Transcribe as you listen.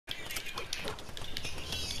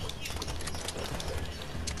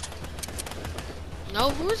No,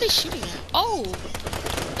 who are they shooting at? Oh,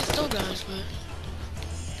 it's those guys, but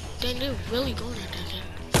dang, they're really going at that kid.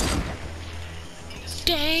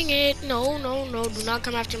 Dang it! No, no, no! Do not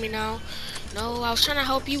come after me now. No, I was trying to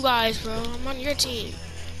help you guys, bro. I'm on your team.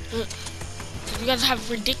 You guys have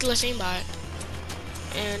ridiculous aimbot.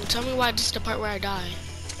 And tell me why this is the part where I die.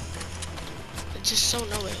 It's just so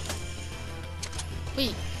nowhere.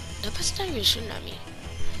 Wait, that person's not even shooting at me.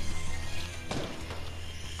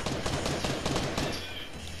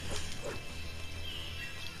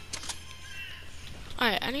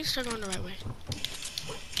 Alright, I need to start going the right way.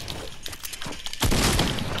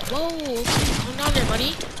 Whoa, okay, calm down there,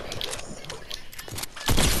 buddy.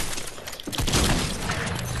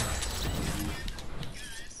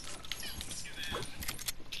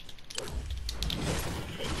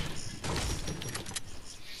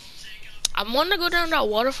 I want to go down that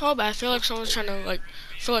waterfall, but I feel like someone's trying to,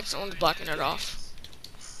 someone's blocking it off.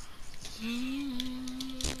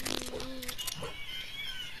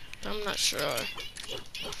 I'm not sure.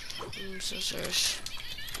 I'm so serious.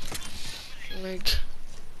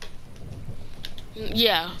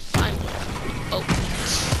 Yeah, finally. Oh.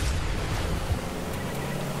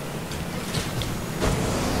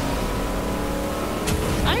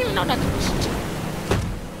 I didn't even know that could be something.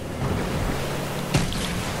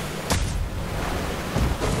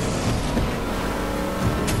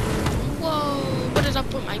 Whoa, what is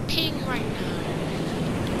up with my ping right now?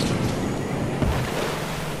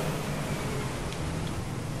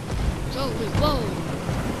 Whoa.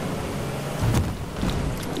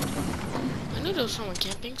 I knew there was someone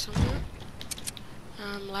camping somewhere.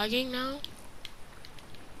 I'm lagging now.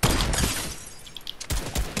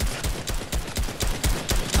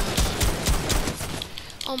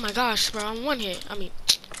 Oh my gosh, bro, I'm one hit. I mean,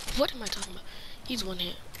 what am I talking about? He's one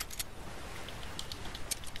hit.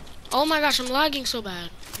 Oh my gosh, I'm lagging so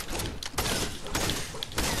bad.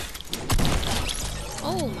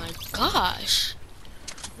 Oh my gosh.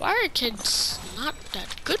 Why are kids not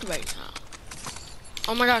that good right now?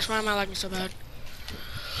 Oh my gosh, why am I lagging so bad?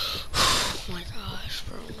 Oh my gosh,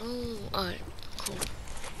 bro, no. Alright, cool.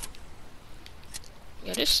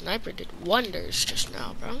 Yeah, this sniper did wonders just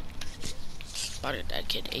now, bro. Spotted that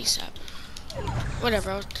kid ASAP. Whatever,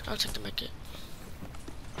 I'll take the medkit.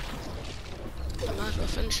 I might as well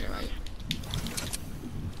finish it, right?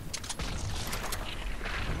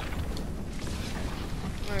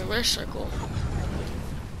 Alright, where's circle?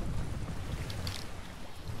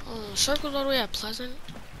 Oh, circle's all the way at Pleasant.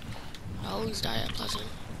 I always die at Pleasant.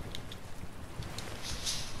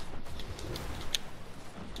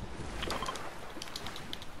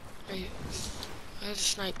 Wait, I have to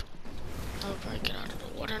snipe. I'll probably get out of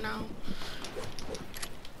the water now.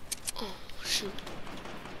 Oh, shoot.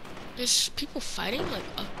 There's people fighting, like,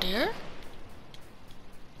 up there?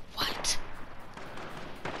 What?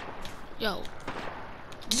 Yo.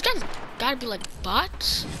 These guys gotta be, like,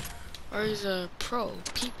 bots? Or is a pro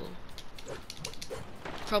people?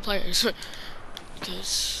 Pro players.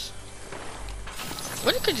 Because...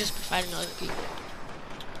 what if they could just be fighting other people?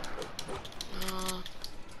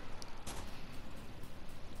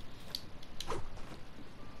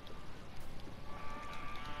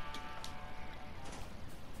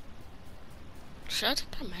 Should I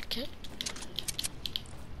take that medkit?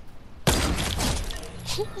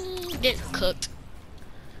 Get cooked.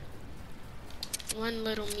 One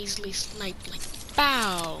little measly snipe, like,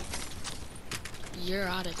 bow. You're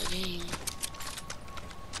out of the game.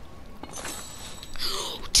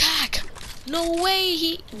 Tack! No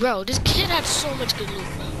way bro, this kid had so much good loot,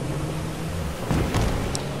 bro.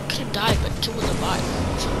 Could've died, but kid was a bot.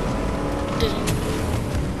 So, didn't.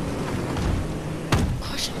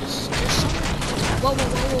 Question is, there's someone. Whoa.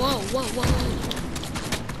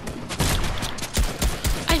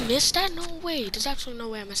 I missed that? No way. There's absolutely no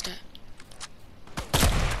way I missed that.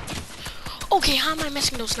 Okay, how am I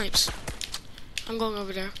missing those snipes? I'm going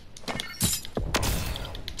over there.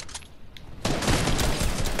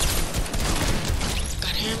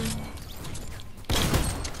 Got him.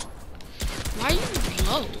 Why are you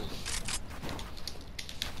low?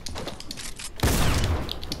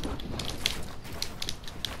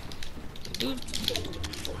 Dude.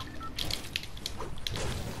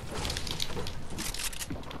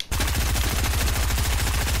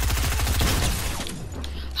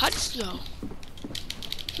 How does yo?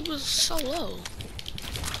 He was so low.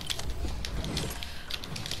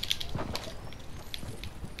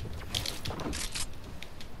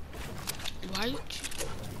 Why?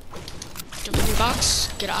 Jump in the box.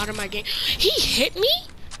 Get out of my game. He hit me?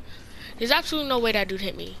 There's absolutely no way that dude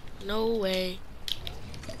hit me. No way.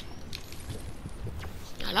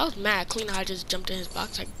 Yeah, that was mad clean. I just jumped in his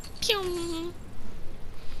box like, pew.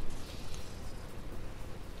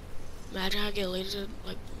 Imagine I get lasered,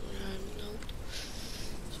 like, no.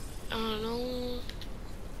 I don't know.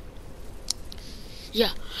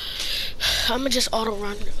 Yeah. I'ma just auto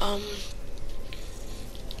run. I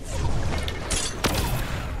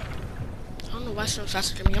don't know why it's so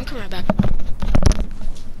faster than me. I'm coming right back.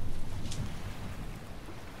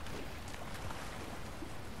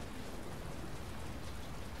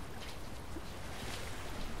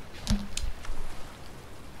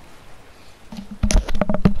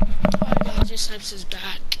 Oh god, this snipes is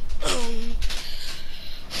back.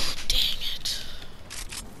 Dang it.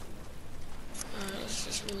 Alright, let's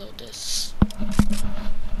just reload this.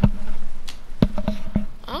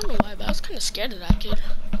 I don't know why, but I was kind of scared of that kid.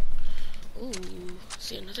 Ooh,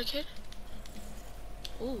 see another kid?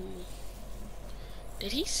 Ooh.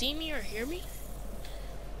 Did he see me or hear me?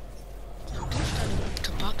 I'm starting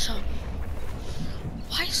to box up.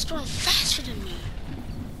 Why is Storm faster than me?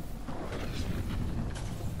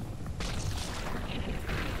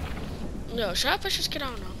 No, should I push this kid? I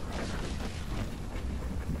don't know.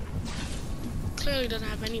 Clearly doesn't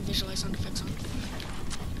have any visualize sound effects on.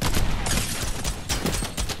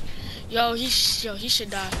 Yo, he should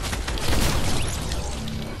die.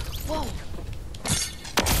 Whoa.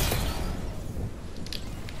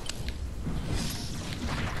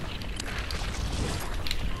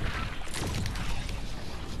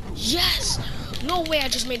 Yes! No way I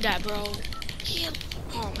just made that, bro. Yeah.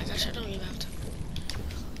 Oh my gosh, I don't even have to.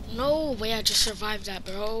 No way I just survived that,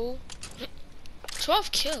 bro.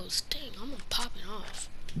 12 kills. Dang, I'm gonna pop it off.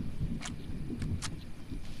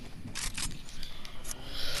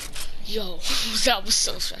 Yo, that was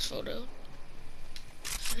so stressful, though.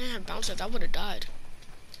 If I didn't have bouncers, I would have died.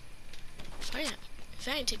 If I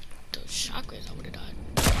didn't take those shockwaves, I would have died.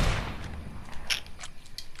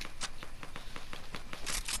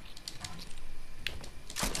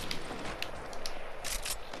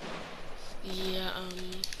 Yeah,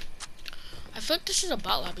 I feel like this is a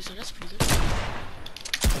bot lobby, so that's pretty good.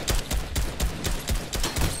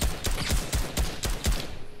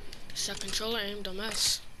 That controller aimed a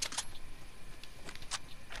mess.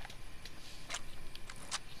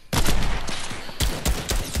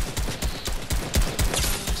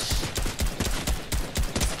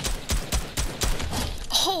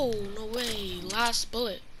 Oh, no way. Last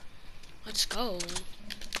bullet. Let's go.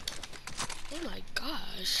 Oh my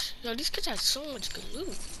gosh. Yo, these kids have so much good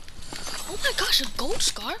loot. Oh my gosh, a gold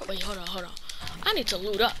scar? Wait, hold on. I need to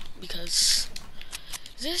loot up because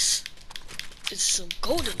this is some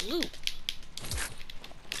golden loot.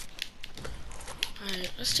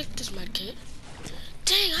 Alright, let's take this med kit.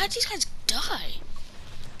 Dang, how'd these guys die?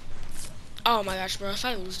 Oh my gosh, bro. If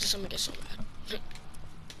I lose this, I'm gonna get so mad.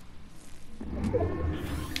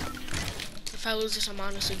 If I lose this, I'm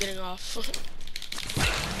honestly getting off. I'm gonna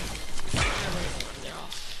get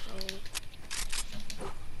off.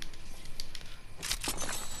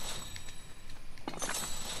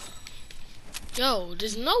 Yo,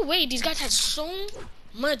 there's no way these guys had so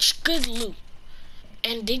much good loot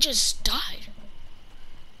and they just died.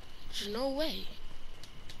 There's no way.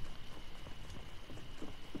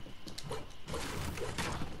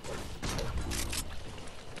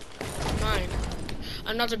 Mine.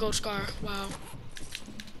 Another gold scar. Wow.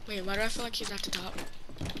 Wait, why do I feel like he's at the top?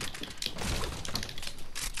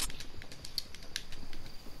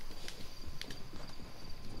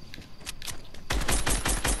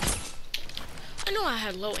 I know I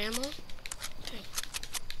had low ammo. Dang.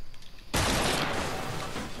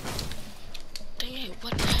 Dang it,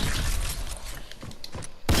 what the heck?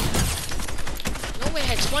 No way I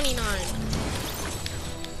had 29.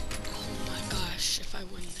 Oh my gosh, if I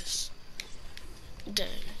win this. Dang.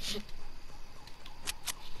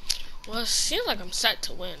 Well, it seems like I'm set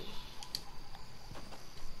to win.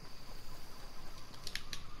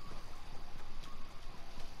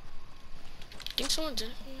 Think someone's in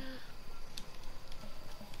here?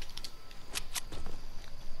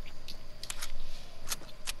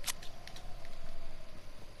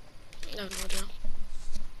 I have no idea.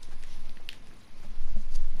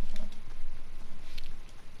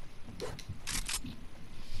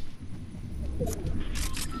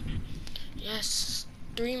 Yes,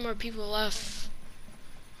 3 more people left.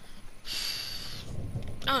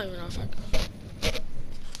 I don't even know if I can.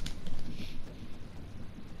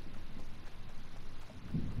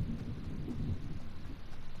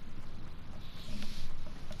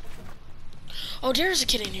 Oh, there's a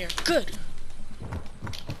kid in here. Good.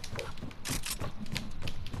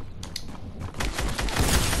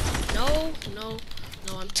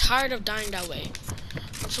 No, I'm tired of dying that way.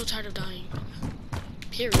 I'm so tired of dying.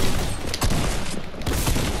 Period. Oh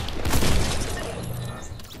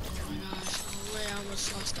my gosh, no way I'm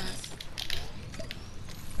almost lost that.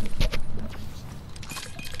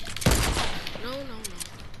 No, no, no.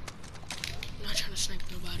 I'm not trying to snipe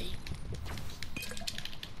nobody.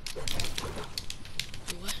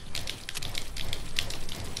 Wait, what?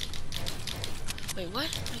 Wait, what?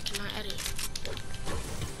 I cannot edit.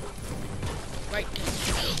 Right there.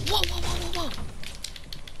 Whoa, whoa, whoa, whoa, whoa.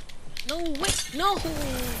 No, wait. No.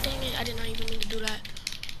 Dang it. I did not even mean to do that.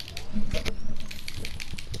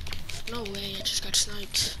 No way. I just got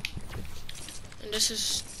sniped. And this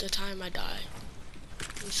is the time I die.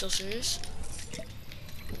 Are you so serious?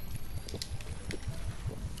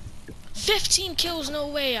 15 kills, no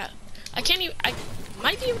way. I can't even, I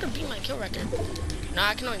might be able to beat my kill record. No,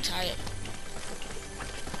 I can only tie it.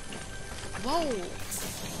 Whoa.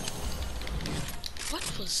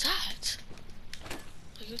 What was that?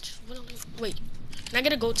 Wait, can I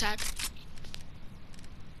get a gold tag?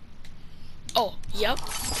 Oh, yep.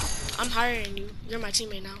 I'm hiring you. You're my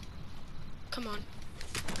teammate now. Come on.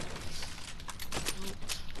 Nope.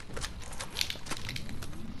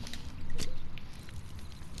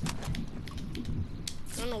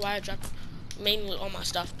 I don't know why I dropped mainly all my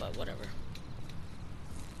stuff, but whatever.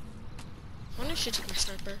 I wonder if she took my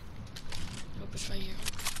sniper. Nope, it's right here.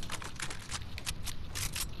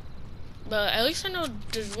 But at least I know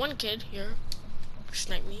there's one kid here who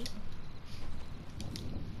sniped me.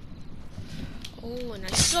 Oh, and I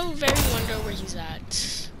so very wonder where he's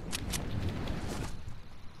at.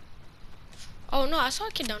 Oh no, I saw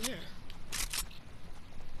a kid down here.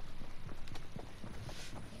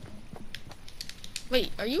 Wait,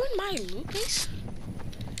 are you in my loot base?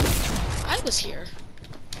 I was here.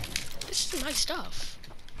 This is my stuff.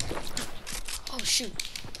 Oh shoot.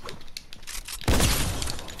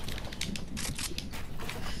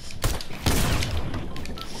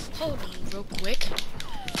 Hold on real quick.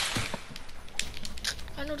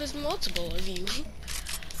 I know there's multiple of you.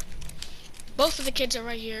 Both of the kids are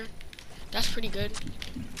right here. That's pretty good.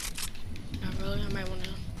 Not really, I might wanna.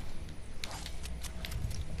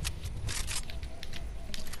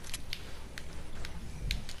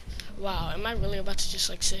 Wow, am I really about to just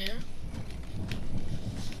like sit here?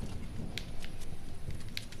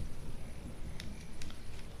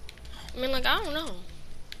 I mean, like, I don't know.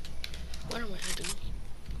 What am I gonna do?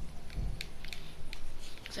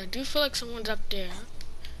 Because I do feel like someone's up there.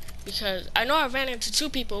 Because I know I ran into two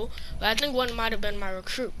people, but I think one might have been my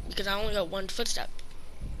recruit because I only got one footstep.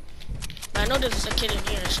 But I know there's a kid in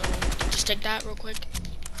here, so just take that real quick.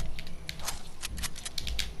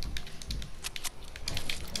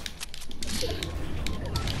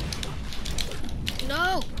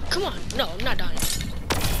 No! Come on! No, I'm not dying.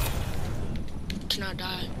 Cannot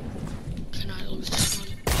die. Cannot lose this one.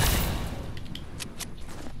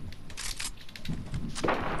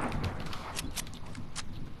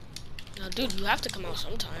 Now, dude, you have to come out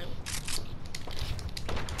sometime.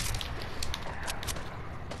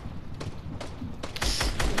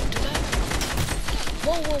 Do that?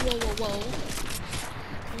 Whoa, whoa, whoa, whoa, whoa.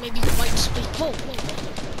 Maybe white space. Whoa, whoa, whoa.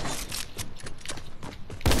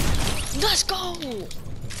 Let's go!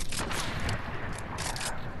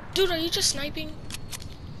 Dude, are you just sniping?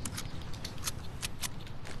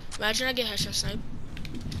 Imagine I get headshot snipe.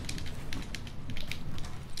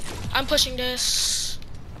 I'm pushing this.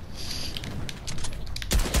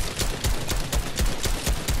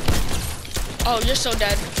 Oh, you're so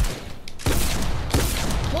dead.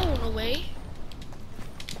 Whoa, no way.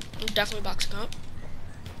 I'm definitely boxing up.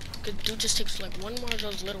 Cause dude just takes like one more of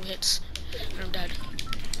those little hits and I'm dead.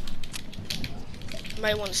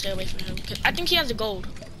 Might want to stay away from him. Cause I think he has a gold.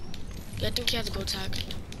 Yeah, I think he has a gold tag.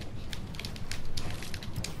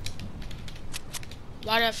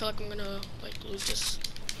 Why do I feel like I'm gonna like lose this?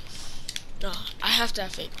 No, I have to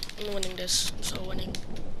have faith in winning this. I'm so winning.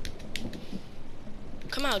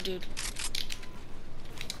 Come out, dude.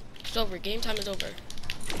 It's over. Game time is over.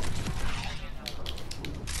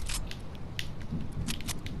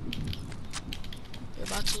 You're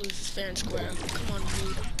about to lose this fair and square. Come on,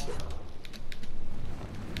 dude.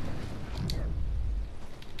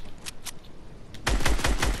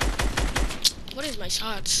 What is my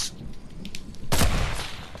shots?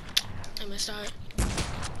 I missed out.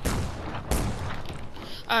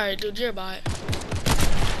 Alright, dude, you're a bot.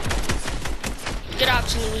 Get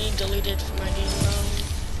absolutely deleted from my game, bro.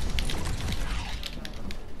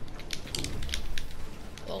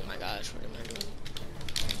 Oh my gosh, what am I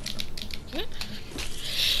doing?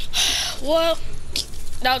 Well,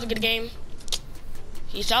 that was a good game.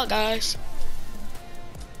 Peace out, guys.